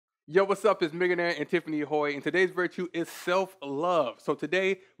Yo, what's up? It's Millionaire and Tiffany Hoy, and today's virtue is self-love. So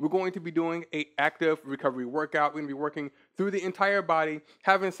today, we're going to be doing an active recovery workout. We're going to be working through the entire body,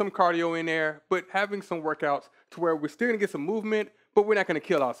 having some cardio in there, but having some workouts to where we're still going to get some movement, but we're not going to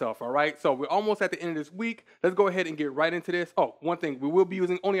kill ourselves, all right? So we're almost at the end of this week. Let's go ahead and get right into this. Oh, one thing, we will be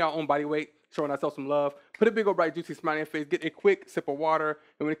using only our own body weight, showing ourselves some love. Put a big old bright, juicy smile on your face, get a quick sip of water, and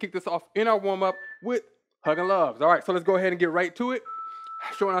we're going to kick this off in our warm-up with hug and loves. All right, so let's go ahead and get right to it.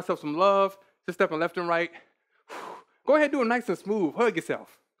 Showing ourselves some love, just stepping left and right. Go ahead, do it nice and smooth. Hug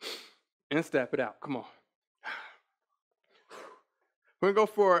yourself and step it out. Come on. We're going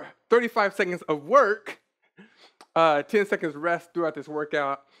to go for 35 seconds of work, 10 seconds rest throughout this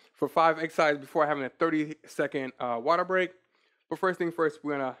workout for 5 exercises before having a 30-second water break. But first thing first,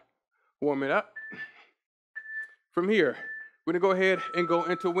 we're going to warm it up. From here, we're going to go ahead and go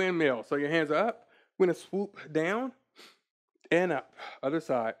into windmill. So your hands are up. We're going to swoop down and up, other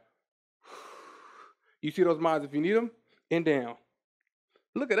side. You see those miles if you need them, and down.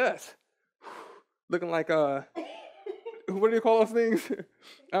 Look at us. Looking like, what do you call those things?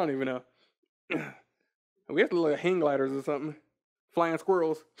 I don't even know. We have to look like hang gliders or something. Flying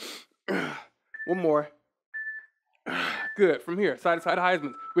squirrels. One more. Good, from here, side to side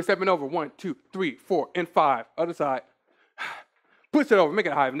Heisman. We're stepping over, 1, 2, 3, 4, and 5, other side. Push it over, make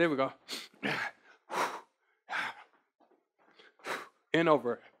it a Heisman, there we go. And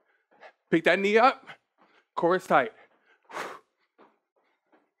over. Pick that knee up. Core is tight.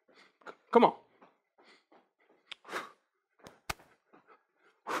 Come on.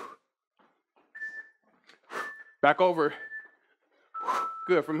 Back over.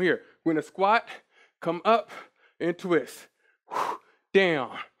 Good. From here, we're going to squat, come up, and twist.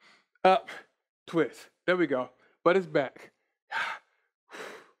 Down, up, twist. There we go. Butt is back.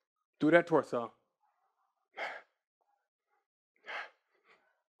 Do that torso.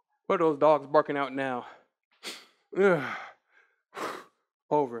 What are those dogs barking out now?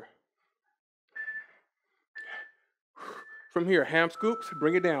 Over. From here, ham scoops,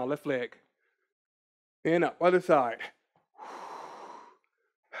 bring it down, left leg. And up, other side.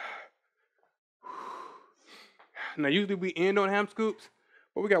 Now, usually we end on ham scoops,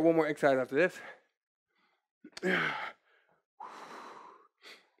 but we got one more exercise after this.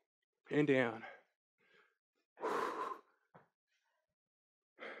 And down.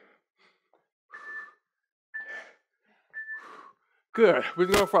 Good. We're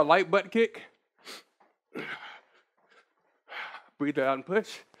going for a light butt kick. Breathe out and push.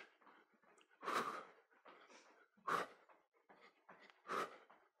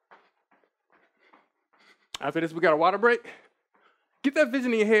 After this, we got a water break. Get that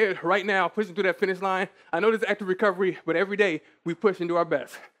vision in your head right now, pushing through that finish line. I know this is active recovery, but every day we push and do our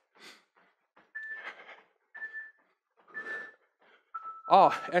best.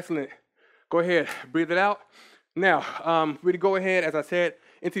 Oh, excellent. Go ahead, breathe it out. Now, we're going to go ahead, as I said,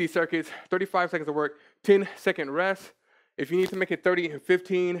 into these circuits, 35 seconds of work, 10-second rest. If you need to make it 30 and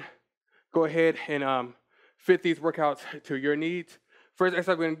 15, go ahead and fit these workouts to your needs. First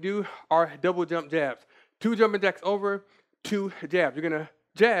exercise we're going to do are double jump jabs. 2 jumping jacks over, 2 jabs. You're going to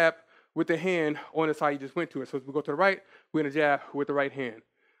jab with the hand on the side you just went to it. So as we go to the right, we're going to jab with the right hand.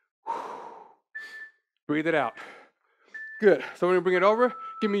 Breathe it out. Good. So when we bring it over,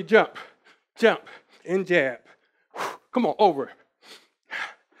 give me jump, jump, and jab. Come on, over.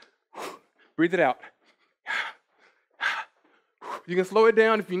 Breathe it out. You can slow it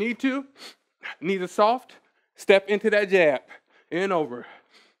down if you need to. Knees are soft. Step into that jab. And over.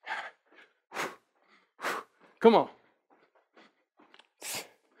 Come on.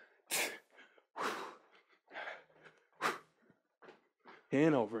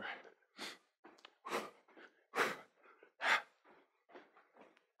 And over.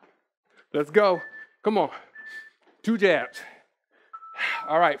 Let's go. Come on. 2 jabs.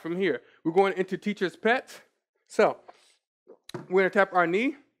 All right, from here, we're going into teacher's pets. So we're going to tap our knee.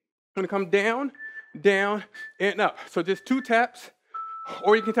 We're going to come down, down, and up. So just 2 taps,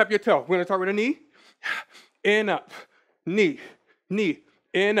 or you can tap your toe. We're going to start with a knee, and up, knee, knee,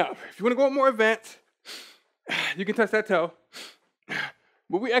 and up. If you want to go more advanced, you can touch that toe.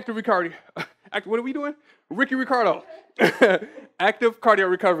 But we active recovery. What are we doing? Ricky Ricardo. Active cardio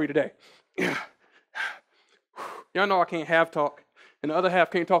recovery today. Y'all know I can't half talk, and the other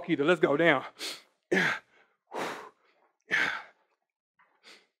half can't talk either. Let's go down.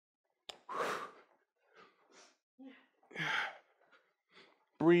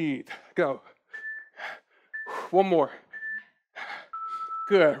 Breathe. Go. One more.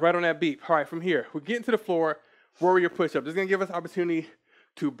 Good. Right on that beat. All right, from here, we're getting to the floor. Warrior push-up. This is going to give us opportunity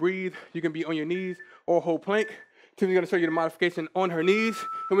to breathe. You can be on your knees or hold plank. Tiffany's gonna show you the modification on her knees.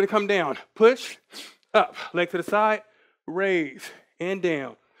 And when you come down, push, up, leg to the side, raise, and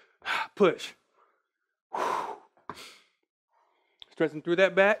down, push. Stretching through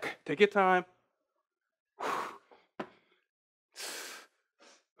that back, take your time.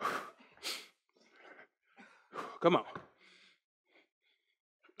 Come on.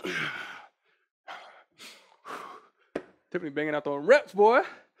 Tiffany banging out those reps, boy.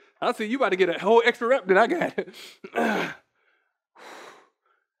 I see you about to get a whole extra rep than I got.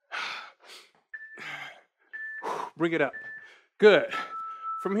 Bring it up. Good.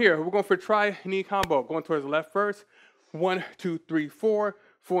 From here, we're going for a tri-knee combo. Going towards the left first. 1, 2, 3, 4.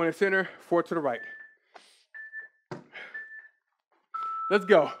 4 in the center, 4 to the right. Let's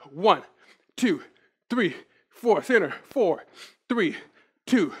go. 1, 2, 3, 4. Center. 4, 3,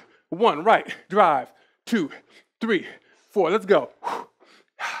 2, 1. Right. Drive. 2, 3, 4. Let's go.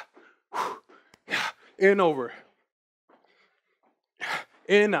 In over.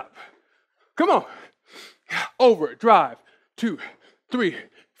 In up. Come on. Over. Drive. 2, 3,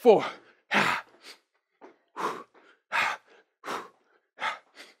 4.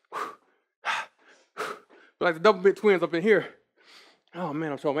 Like the double bit twins up in here. Oh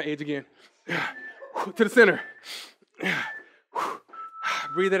man, I'm showing my age again. To the center.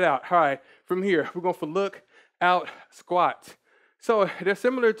 Breathe it out. All right. From here, we're going for look out squats. So they're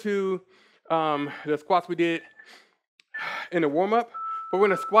similar to the squats we did in the warm-up, but we're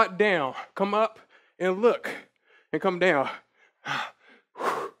going to squat down, come up, and look, and come down.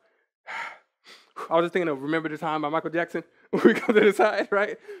 I was just thinking of Remember the Time by Michael Jackson. We go to the side,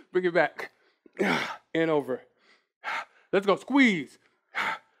 right? Bring it back. And over. Let's go. Squeeze.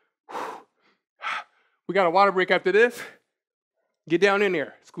 We got a water break after this. Get down in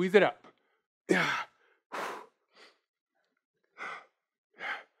there. Squeeze it up.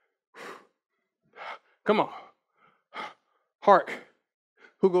 Come on. Hark.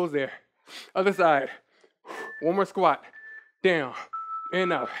 Who goes there? Other side. One more squat. Down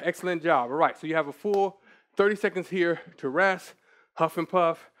and up. Excellent job. All right, so you have a full 30 seconds here to rest, huff and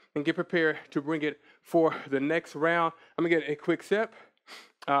puff, and get prepared to bring it for the next round. I'm gonna get a quick sip.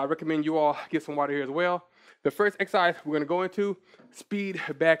 I recommend you all get some water here as well. The first exercise we're gonna go into, speed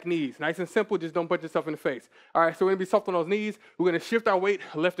back knees. Nice and simple, just don't punch yourself in the face. All right, so we're gonna be soft on those knees. We're gonna shift our weight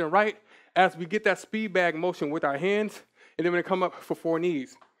left and right as we get that speed bag motion with our hands, and then we're gonna come up for 4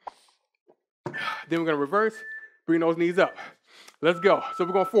 knees. Then we're gonna reverse, bring those knees up. Let's go. So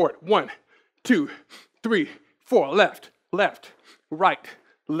we're going forward. 1, 2, 3, 4. Left, left, right,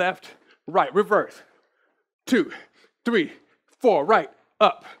 left, right. Reverse. 2, 3, 4. Right,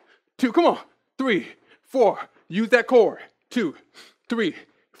 up. 2. Come on. 3, 4. Use that core. 2, 3,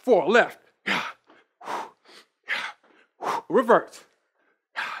 4. Left. Reverse.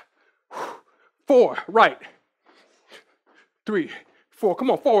 4. Right. 3, 4.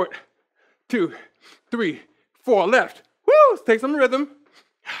 Come on. Forward. 2, 3, 4. Left. Woo! Take some rhythm.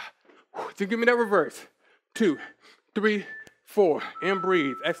 Just give me that reverse. 2, 3, 4. And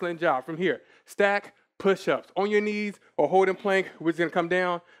breathe. Excellent job. From here, stack push-ups on your knees or hold in plank. We're just going to come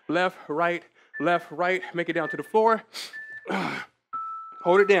down. Left, right, left, right. Make it down to the floor.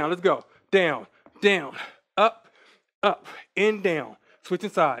 Hold it down. Let's go. Down, down, up, up, and down. Switching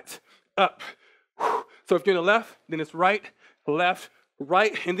sides. Up. So if you're in the left, then it's right, left,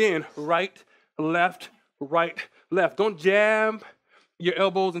 right, and then right, left, right, left. Don't jab your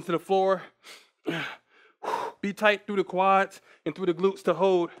elbows into the floor. Be tight through the quads and through the glutes to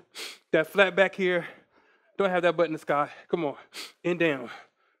hold that flat back here. Don't have that butt in the sky. Come on. And down.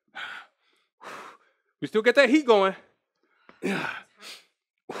 We still get that heat going.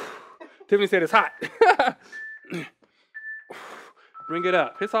 Tiffany said it's hot. Bring it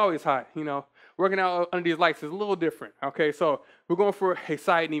up. It's always hot, you know. Working out under these lights is a little different. Okay, so we're going for a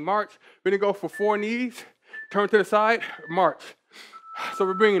side knee march. We're going to go for 4 knees. Turn to the side, march. So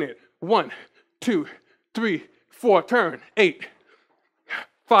we're bringing it. 1, 2, 3, 4. Turn. 8,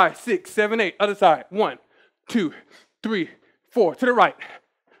 5, 6, 7, 8. Other side. 1, 2, 3, 4. To the right.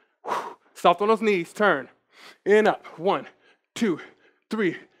 Soft on those knees. Turn. And up. 1, 2,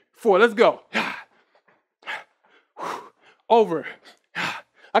 3, 4. Let's go. Over.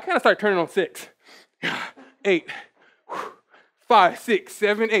 I kind of start turning on 6. 8, 5, 6,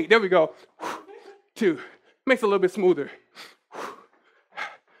 7, 8. There we go. 2. Makes it a little bit smoother.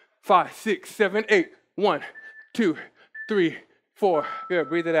 5, 6, 7, 8. 1, 2, 3, 4. Good.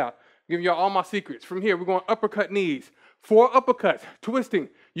 Breathe it out. Giving y'all all my secrets. From here, we're going uppercut knees. 4 uppercuts. Twisting.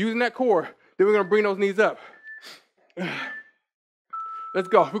 Using that core. Then we're going to bring those knees up. Let's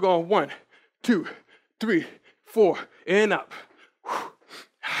go. We're going 1, 2, 3, 4. And up.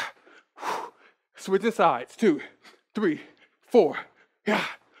 Switching sides. 2, 3, 4. Yeah.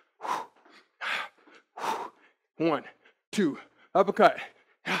 1, 2, uppercut.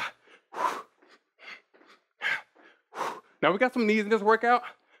 Now we got some knees in this workout.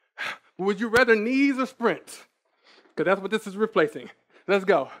 Would you rather knees or sprints? Because that's what this is replacing. Let's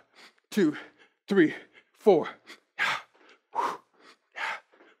go. 2, 3, 4.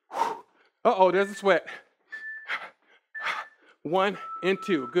 Uh-oh, there's a sweat. 1 and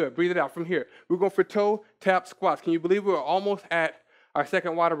 2. Good. Breathe it out from here. We're going for toe tap squats. Can you believe we're almost at our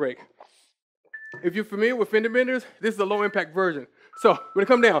second water break? If you're familiar with fender benders, this is a low impact version. So we're going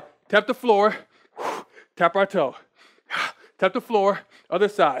to come down, tap the floor, tap our toe. Tap the floor, other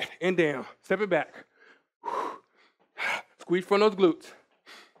side, and down. Step it back. Squeeze from those glutes.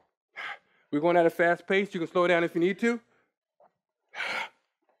 We're going at a fast pace. You can slow down if you need to.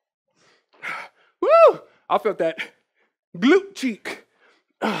 Woo! I felt that glute cheek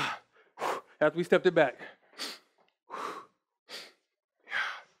as we stepped it back.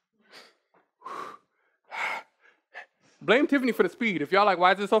 Blame Tiffany for the speed. If y'all like,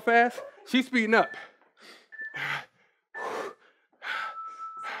 why is it so fast? She's speeding up.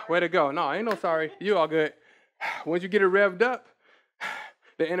 Way to go. No, ain't no sorry. You all good. Once you get it revved up,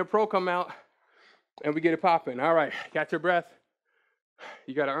 the inner pro come out, and we get it popping. All right, got your breath.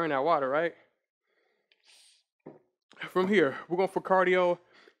 You got to earn that water, right? From here, we're going for cardio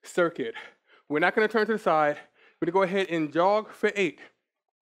circuit. We're not going to turn to the side. We're going to go ahead and jog for 8.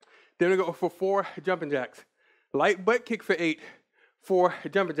 Then we go for 4 jumping jacks. Light butt kick for 8, 4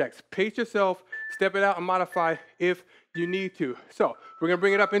 jumping jacks. Pace yourself, step it out, and modify if you need to. So we're going to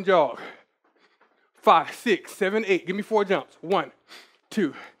bring it up and jog. 5, 6, 7, 8. Give me 4 jumps. 1,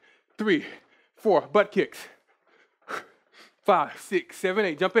 2, 3, 4. Butt kicks. 5, 6, 7,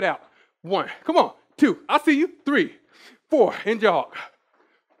 8. Jump it out. 1. Come on. 2. I see you. 3, 4. And jog.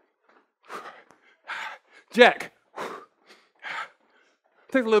 Jack.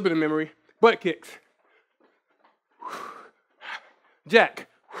 Takes a little bit of memory. Butt kicks. Jack.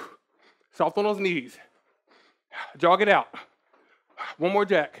 Soft on those knees. Jog it out. 1 more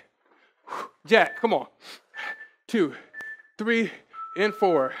jack. Jack, come on. 2, 3, and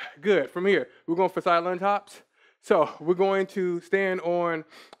 4. Good. From here, we're going for side lunge hops. So we're going to stand on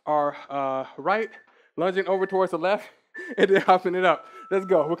our right, lunging over towards the left, and then hopping it up. Let's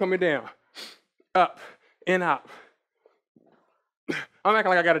go. We're coming down. Up and out. I'm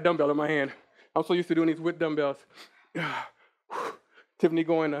acting like I got a dumbbell in my hand. I'm so used to doing these with dumbbells. Tiffany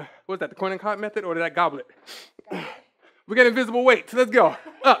going, what's that, the corn and cotton method or that goblet? We got invisible weights. Let's go.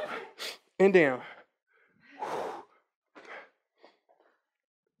 Up and down.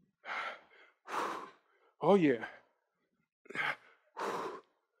 Oh, yeah.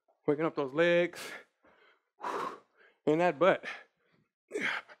 Waking up those legs and that butt.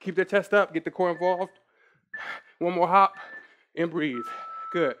 Keep the chest up. Get the core involved. 1 more hop and breathe.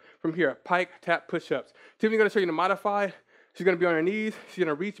 Good. From here, Pike-Tap Push-ups. Tiffany's going to show you the modified. She's going to be on her knees. She's going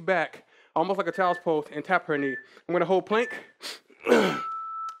to reach back, almost like a child's pose, and tap her knee. I'm going to hold plank.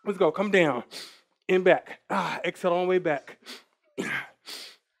 Let's go. Come down and back. Exhale on the way back.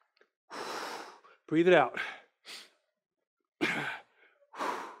 Breathe it out.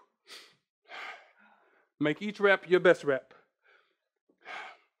 Make each rep your best rep.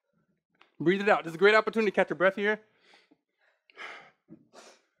 Breathe it out. This is a great opportunity to catch your breath here.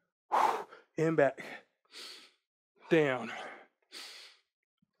 And back. Down.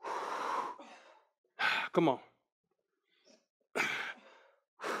 Come on.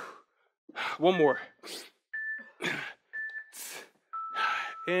 1 more.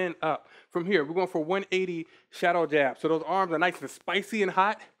 And up. From here, we're going for 180 shadow jabs. So those arms are nice and spicy and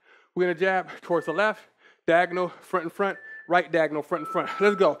hot. We're going to jab towards the left, diagonal, front and front, right diagonal, front and front.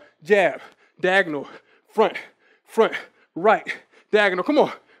 Let's go. Jab, diagonal, front, right, diagonal. Come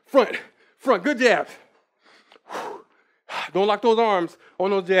on. Front. Good jabs. Don't lock those arms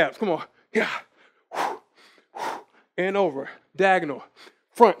on those jabs. Come on. Yeah. And over. Diagonal.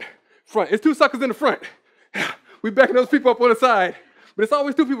 Front. It's 2 suckers in the front. We backing those people up on the side. But it's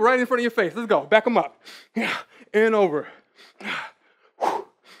always 2 people right in front of your face. Let's go. Back them up. Yeah. And over.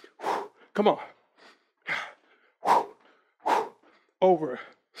 Come on. Over.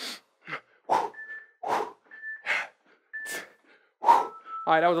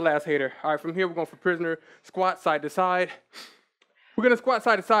 All right, that was the last hater. All right, from here, we're going for prisoner squat side to side. We're going to squat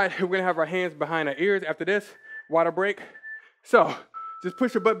side to side. We're going to have our hands behind our ears after this. Water break. So just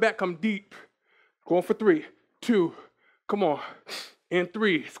push your butt back, come deep. Going for 3, 2, come on. And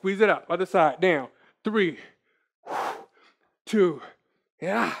 3, squeeze it up. Other side, down. 3, 2,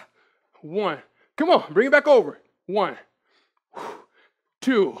 yeah. 1. Come on, bring it back over. 1,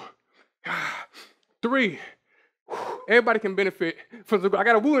 2, 3, Everybody can benefit from the, I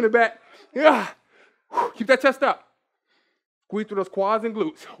got a woo in the back. Yeah. Keep that chest up. Squeeze through those quads and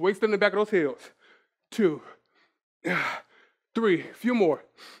glutes. Waist in the back of those heels. 2, 3, few more.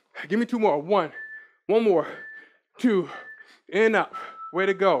 Give me 2 more. 1 more. 2, and up. Way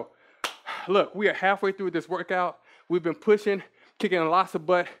to go. Look, we are halfway through this workout. We've been pushing, kicking lots of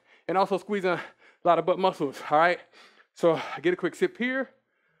butt, and also squeezing a lot of butt muscles, all right? So get a quick sip here.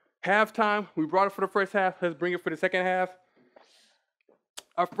 Halftime, we brought it for the first half. Let's bring it for the second half.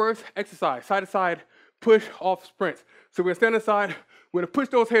 Our first exercise, side-to-side push-off sprints. So we're gonna stand aside, we're gonna push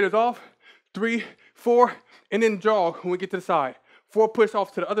those haters off, 3, 4, and then jog when we get to the side. 4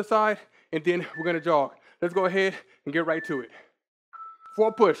 push-offs to the other side, and then we're gonna jog. Let's go ahead and get right to it.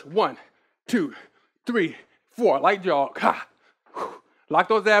 4 push, 1, 2, 3, 4, light jog. Ha. Lock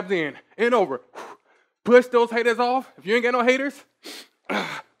those abs in and over. Push those haters off. If you ain't got no haters,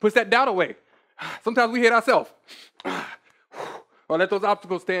 push that doubt away. Sometimes we hate ourselves. Or let those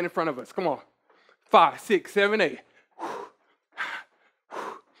obstacles stand in front of us. Come on. 5, 6, 7, 8.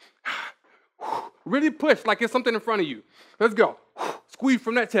 Really push like it's something in front of you. Let's go. Squeeze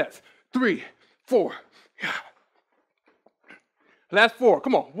from that chest. 3, 4. Last 4.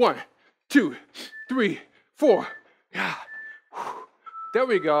 Come on. 1, 2, 3, 4. There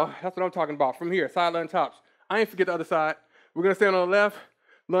we go. That's what I'm talking about. From here, side lunge hops. I ain't forget the other side. We're going to stand on the left,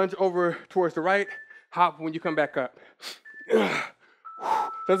 lunge over towards the right, hop when you come back up.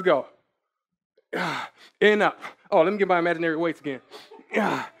 Let's go. And up. Oh, let me get my imaginary weights again.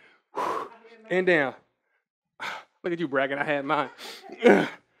 And down. Look at you bragging. I had mine.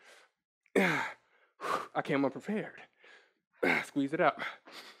 I came unprepared. Squeeze it up.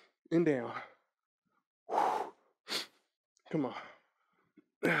 And down. Come on.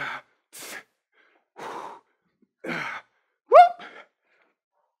 Whoop.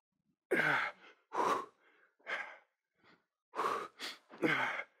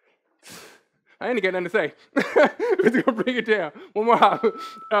 I ain't got nothing to say. We're just gonna bring it down. One more hop.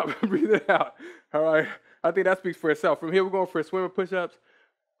 Up, breathe it out. All right. I think that speaks for itself. From here, we're going for swimmer push-ups.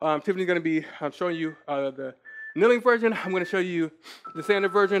 Tiffany's gonna be showing you the kneeling version. I'm gonna show you the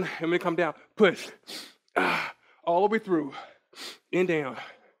standard version. I'm gonna come down, push, all the way through, and down.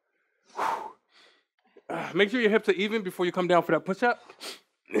 Make sure your hips are even before you come down for that push-up.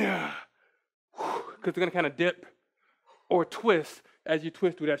 Because they're gonna kind of dip or twist as you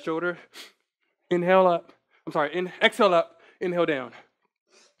twist through that shoulder. Inhale up. I'm sorry, exhale up, inhale down.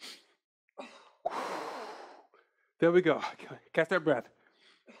 There we go. Catch that breath.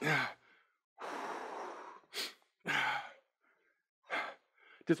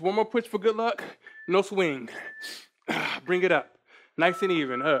 Just one more push for good luck. No swing. Bring it up. Nice and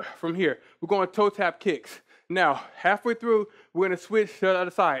even. From here, we're going toe tap kicks. Now, halfway through, we're going to switch to the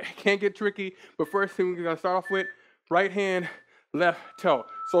other side. Can't get tricky, but first thing we're going to start off with, right hand, left toe.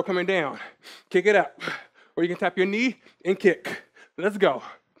 So coming down, kick it up. Or you can tap your knee and kick. Let's go.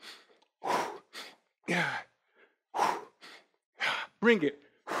 Bring it.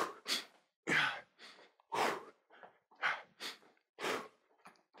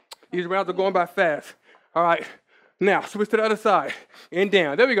 These rounds are going by fast. All right. Now, switch to the other side and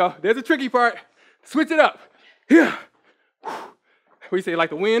down. There we go. There's the tricky part. Switch it up. Yeah. What do you say,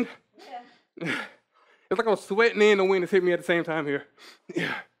 like the wind? Yeah. It's like I'm sweating and the wind is hitting me at the same time here.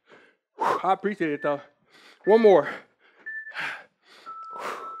 Yeah. I appreciate it, though. One more.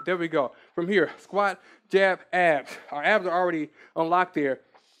 There we go. From here, squat, jab, abs. Our abs are already unlocked there.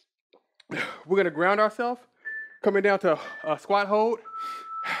 We're going to ground ourselves, coming down to a squat hold.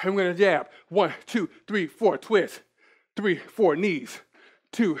 And we're going to jab. 1, 2, 3, 4, twist. 3, 4, knees.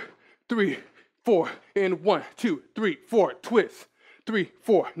 2, 3, 4, and 1, 2, 3, 4, twist. 3,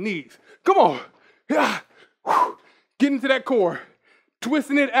 4, knees. Come on. Yeah. Get into that core.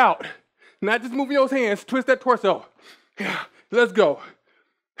 Twisting it out. Not just moving those hands. Twist that torso. Yeah. Let's go.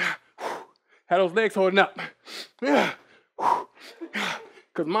 Have those legs holding up. Yeah.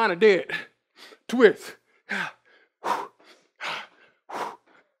 Because mine are dead. Twist.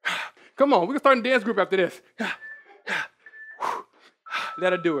 Come on, we can start a dance group after this.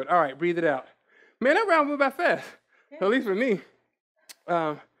 That'll do it. All right, breathe it out. Man, that round went by fast. Yeah. At least for me.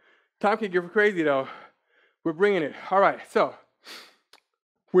 Time can get crazy, though. We're bringing it. All right, so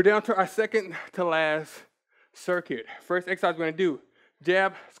we're down to our second to last circuit. First exercise we're going to do,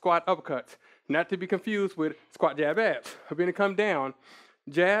 jab, squat, uppercuts. Not to be confused with squat, jab, abs. We're going to come down,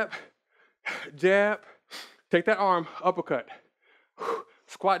 jab, jab, take that arm, uppercut.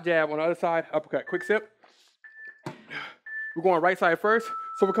 Squat, jab on the other side, uppercut. Quick sip. We're going right side first,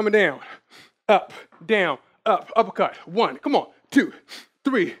 so we're coming down, up, down, up, uppercut. 1, come on, 2,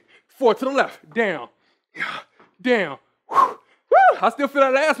 3, 4 to the left, down, down. Woo! I still feel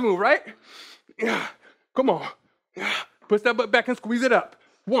that last move, right? Yeah. Come on. Push that butt back and squeeze it up.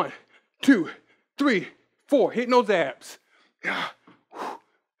 1, 2, 3, 4. Hitting those abs.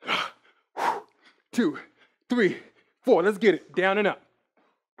 2, 3, 4. Let's get it. Down and up.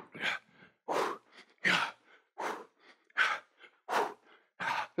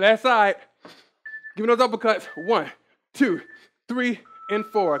 Last side. Give me those uppercuts. 1, 2, 3, and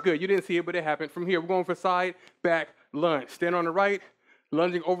 4. Good. You didn't see it, but it happened. From here, we're going for side, back, lunge. Stand on the right,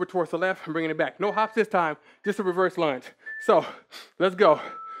 lunging over towards the left, and bringing it back. No hops this time, just a reverse lunge. So, let's go.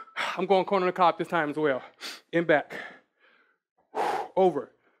 I'm going corner to cop this time as well. In back. Over.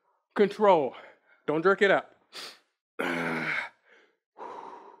 Control. Don't jerk it up.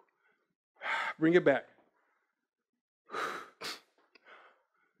 Bring it back.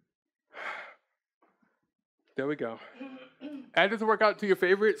 There we go. Add this workout to your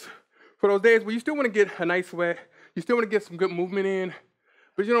favorites. For those days where you still want to get a nice sweat, you still want to get some good movement in,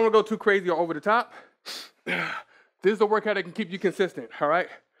 but you don't want to go too crazy or over the top. This is a workout that can keep you consistent, all right?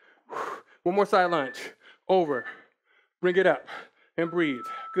 One more side lunge. Over. Bring it up and breathe.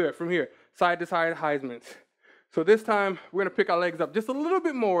 Good. From here, side to side Heisman's. So this time, we're going to pick our legs up just a little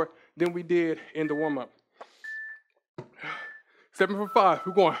bit more than we did in the warm-up. 7 for 5.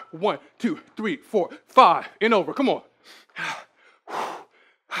 We're going 1, 2, 3, 4, 5, and over. Come on.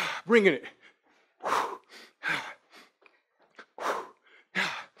 Bringing it.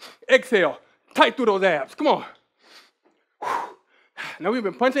 Exhale. Tight through those abs. Come on. Now we've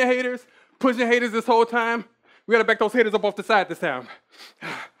been punching haters, pushing haters this whole time. We got to back those haters up off the side this time.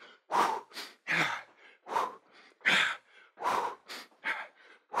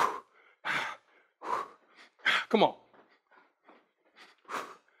 Come on.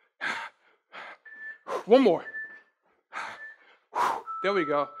 One more. There we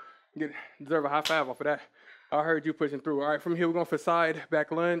go. Deserve a high five off of that. I heard you pushing through. All right, from here, we're going for side,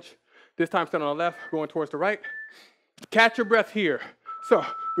 back lunge. This time, stand on the left, going towards the right. Catch your breath here. So,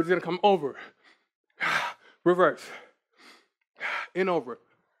 we're just going to come over. Reverse. In over.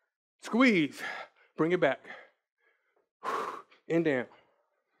 Squeeze. Bring it back. And down.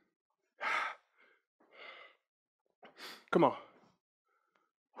 Come on.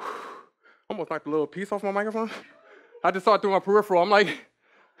 Almost knocked a little piece off my microphone. I just saw it through my peripheral. I'm like,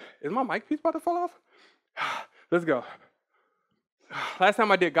 is my mic piece about to fall off? Let's go. Last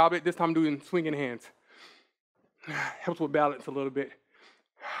time I did goblet, this time I'm doing swinging hands. Helps with balance a little bit.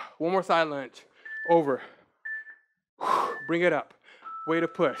 One more side lunge. Over. Bring it up. Way to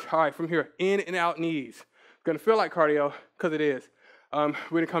push. All right, from here, in and out knees. Gonna feel like cardio, because it is. We're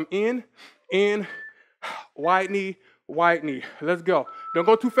gonna come in, wide knee, wide knee. Let's go. Don't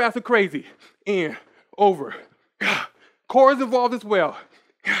go too fast or crazy. In, over. Core is involved as well.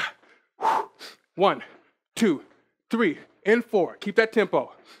 1, 2, 3, and 4. Keep that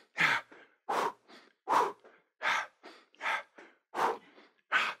tempo.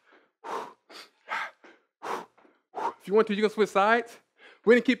 If you want to, you can switch sides.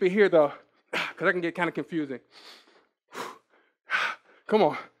 We're gonna keep it here though, because that can get kind of confusing. Come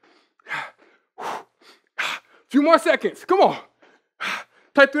on. Few more seconds. Come on.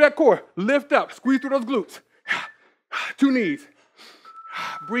 Tight through that core. Lift up. Squeeze through those glutes. 2 knees.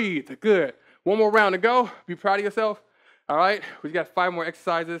 Breathe. Good. One more round to go. Be proud of yourself. All right. We got 5 more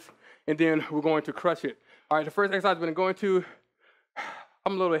exercises, and then we're going to crush it. All right. The first exercise we're going to,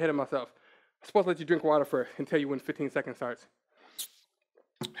 I'm a little ahead of myself. I'm supposed to let you drink water first and tell you when 15 seconds starts.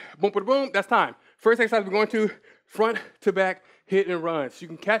 Boom, boom, boom. That's time. First exercise we're going to front to back hit and run. So you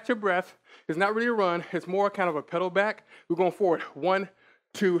can catch your breath. It's not really a run. It's more kind of a pedal back. We're going forward. 1,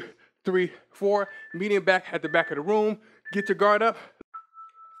 2, 3, 4. Medium back at the back of the room. Get your guard up.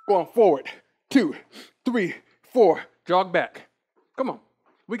 Going forward. 2, 3, 4. Jog back. Come on.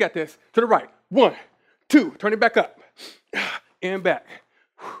 We got this. To the right. 1, 2. Turn it back up. And back.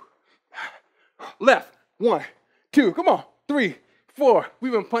 Left. 1, 2. Come on. 3, 4.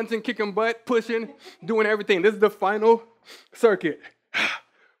 We've been punching, kicking butt, pushing, doing everything. This is the final circuit.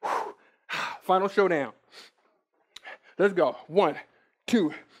 Final showdown. Let's go. 1,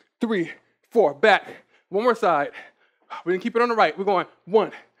 2, 3, 4. Back. One more side. We're gonna keep it on the right. We're going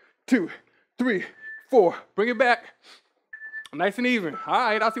 1, 2, 3, 4. Bring it back. Nice and even. All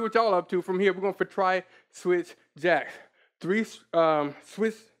right, I'll see what y'all up to. From here, we're going for try, switch, jacks. 3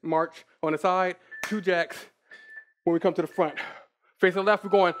 switch march on the side, 2 jacks when we come to the front. Facing left, we're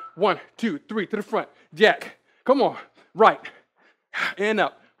going 1, 2, 3 to the front. Jack. Come on. Right. And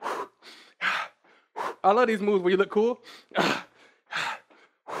up. I love these moves where you look cool,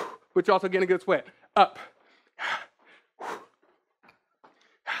 but you're also getting a good sweat. Up.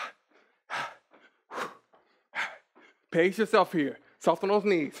 Pace yourself here. Soften those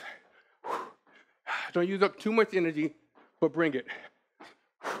knees. Don't use up too much energy, but bring it.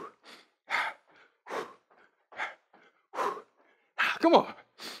 Come on.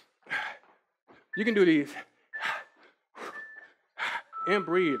 You can do these. And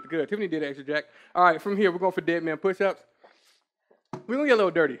breathe. Good. Tiffany did extra jack. All right, from here, we're going for dead man push-ups. We're going to get a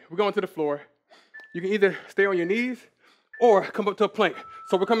little dirty. We're going to the floor. You can either stay on your knees or come up to a plank.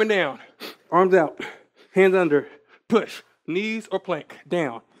 So we're coming down. Arms out. Hands under. Push. Knees or plank.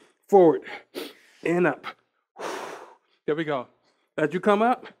 Down. Forward. And up. There we go. As you come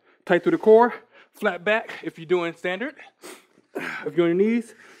up, tight through the core. Flat back if you're doing standard. If you're on your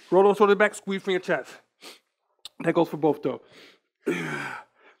knees, roll those shoulders back, squeeze from your chest. That goes for both though.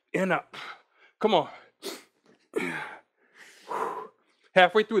 And up. Come on.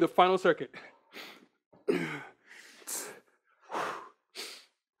 Halfway through the final circuit.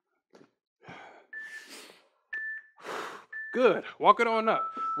 Good. Walk it on up.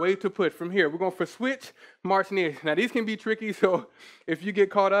 Way to push. From here, we're going for switch, march knees. Now, these can be tricky, so if you get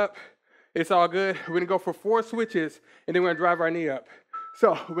caught up, it's all good. We're going to go for 4 switches, and then we're going to drive our knee up.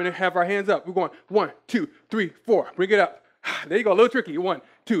 So we're going to have our hands up. We're going 1, 2, 3, 4. Bring it up. There you go. A little tricky. 1,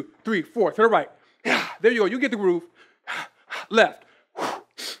 2, 3, 4. To the right. There you go. You get the groove. Left.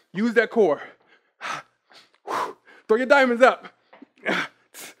 Use that core. Throw your diamonds up.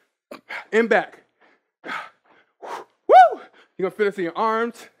 And back. Woo! You're going to feel this in your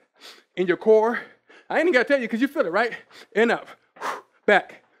arms, in your core. I ain't even got to tell you because you feel it, right? And up.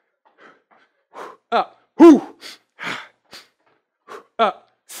 Back. Up. Whoo! Up.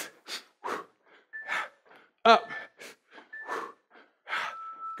 Up.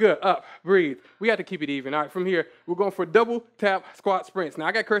 Good. Up. Breathe. We have to keep it even. All right, from here, we're going for double tap squat sprints. Now,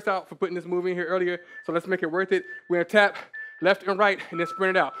 I got cursed out for putting this move in here earlier, so let's make it worth it. We're going to tap left and right and then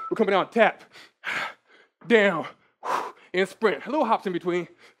sprint it out. We're coming down. Tap. Down. And sprint. A little hops in between.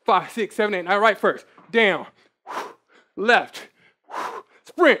 5, 6, 7, 8. Now, right first. Down. Left.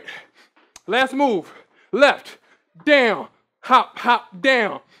 Sprint. Last move. Left. Down. Hop, hop,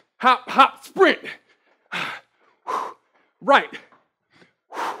 down. Hop, hop, sprint. Right.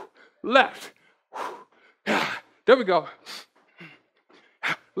 Left. There we go.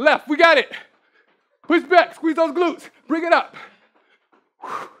 Left. We got it. Push back. Squeeze those glutes. Bring it up.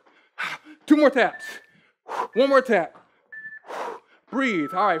 2 more taps. 1 more tap.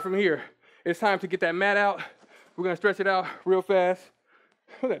 Breathe. All right, from here, it's time to get that mat out. We're going to stretch it out real fast.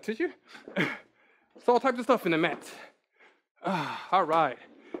 What's that, tissue? It's all types of stuff in the mat. All right.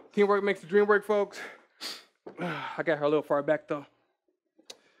 Teamwork makes the dream work, folks. I got her a little far back, though.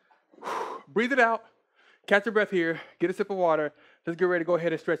 Breathe it out. Catch your breath here. Get a sip of water. Let's get ready to go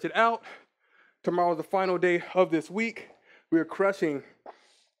ahead and stretch it out. Tomorrow is the final day of this week. We are crushing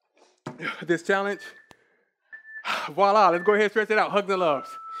this challenge. Voila, let's go ahead and stretch it out. Hugs and loves.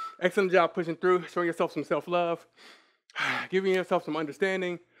 Excellent job pushing through, showing yourself some self-love, giving yourself some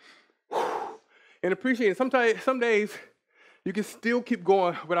understanding, and appreciating. Some days, you can still keep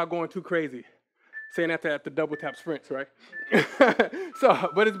going without going too crazy. Saying that at the double tap sprints, right?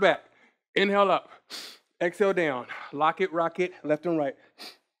 But it's back. Inhale up. Exhale down. Lock it, rock it, left and right.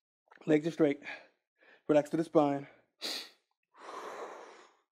 Legs are straight. Relax to the spine.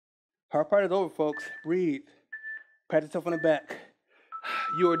 Hard part is over, folks. Breathe. Pat yourself on the back.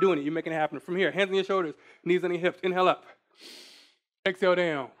 You are doing it. You're making it happen. From here, hands on your shoulders, knees on your hips. Inhale up. Exhale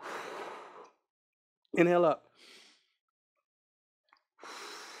down. Inhale up.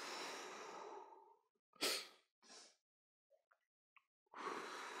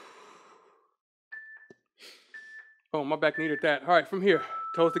 Oh, my back needed that. All right, from here,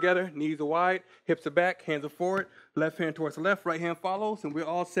 toes together, knees are wide, hips are back, hands are forward, left hand towards the left, right hand follows, and we're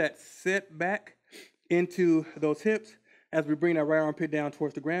all set. Sit back into those hips as we bring that right armpit down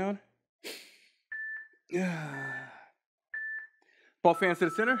towards the ground. Both hands to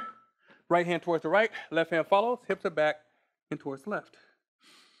the center, right hand towards the right, left hand follows, hips are back and towards the left.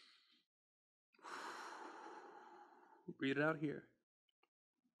 Breathe it out here.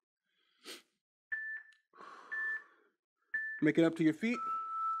 Make it up to your feet.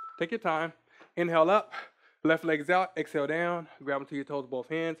 Take your time. Inhale up. Left leg's out. Exhale down. Grab them to your toes, both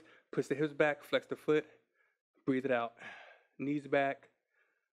hands. Push the hips back. Flex the foot. Breathe it out. Knees back.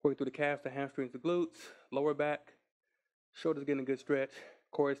 Working through the calves, the hamstrings, the glutes. Lower back. Shoulders getting a good stretch.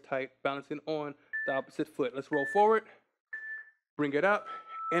 Core is tight. Balancing on the opposite foot. Let's roll forward. Bring it up.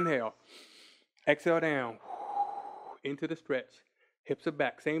 Inhale. Exhale down. Into the stretch. Hips are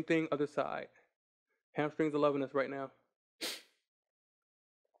back. Same thing, other side. Hamstrings are loving us right now.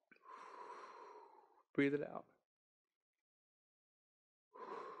 Breathe it out.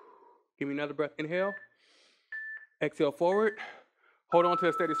 Give me another breath. Inhale. Exhale forward. Hold on to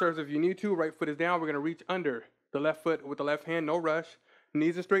a steady surface if you need to. Right foot is down. We're going to reach under the left foot with the left hand. No rush.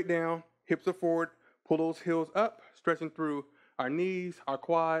 Knees are straight down. Hips are forward. Pull those heels up, stretching through our knees, our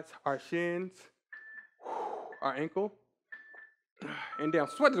quads, our shins, our ankle, and down.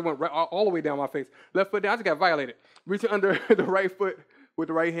 Sweat just went right, all the way down my face. Left foot down. I just got violated. Reaching under the right foot with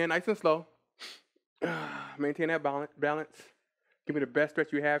the right hand, nice and slow. Maintain that balance. Give me the best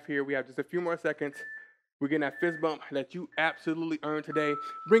stretch you have here. We have just a few more seconds. We're getting that fist bump that you absolutely earned today.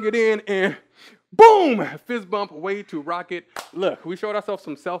 Bring it in and boom! Fist bump, way to rock it. Look, we showed ourselves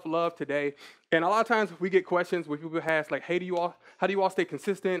some self-love today. And a lot of times we get questions where people ask, like, hey, how do you all stay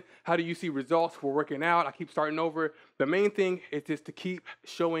consistent? How do you see results for working out? I keep starting over. The main thing is just to keep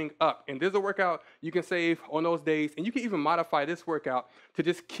showing up. And there's a workout you can save on those days. And you can even modify this workout to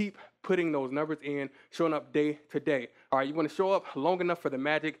just keep putting those numbers in, showing up day to day. All right, you want to show up long enough for the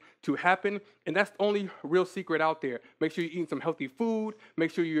magic to happen. And that's the only real secret out there. Make sure you're eating some healthy food.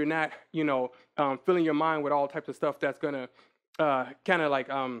 Make sure you're not, filling your mind with all types of stuff that's going to kind of like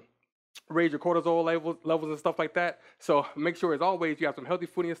raise your cortisol levels and stuff like that. So make sure, as always, you have some healthy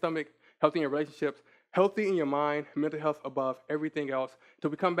food in your stomach, healthy in your relationships, healthy in your mind, mental health above everything else.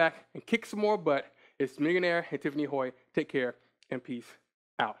 Until we come back and kick some more butt, it's Millionaire and Tiffany Hoy. Take care and peace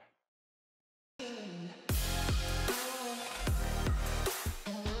out.